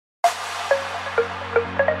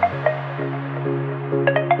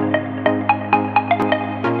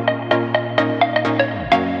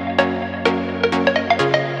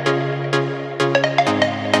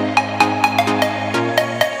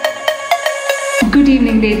Good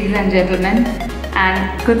evening, ladies and gentlemen,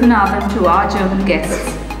 and guten Abend to our German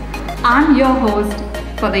guests. I'm your host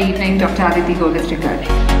for the evening, Dr. Aditi Golistrekar.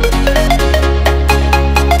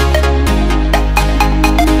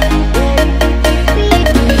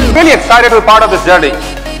 Really excited to be part of this journey.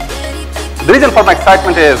 The reason for my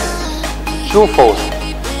excitement is twofold.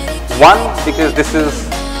 One, because this is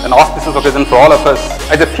an auspicious occasion for all of us.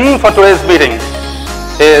 And the theme for today's meeting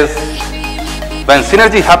is when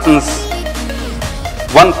synergy happens,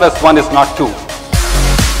 1 + 1 is not 2.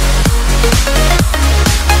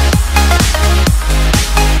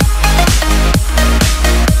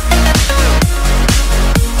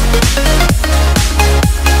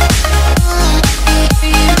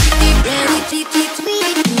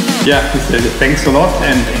 Yeah, thanks a lot,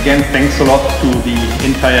 and again thanks a lot to the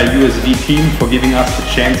entire USV team for giving us the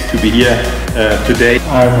chance to be here today.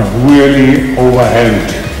 I'm really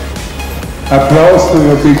overwhelmed. Applause to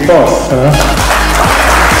your big boss. Huh?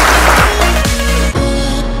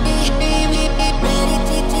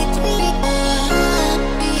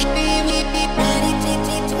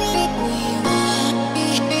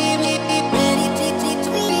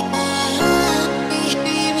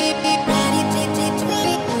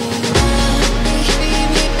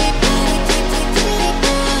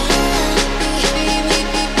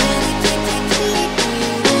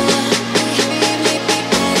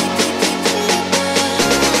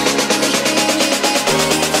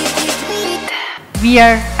 We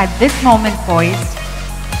are at this moment poised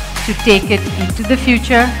to take it into the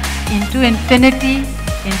future, into infinity,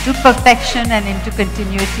 into perfection and into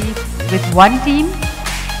continuity with one team,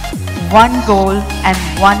 one goal and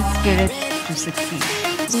one spirit to succeed.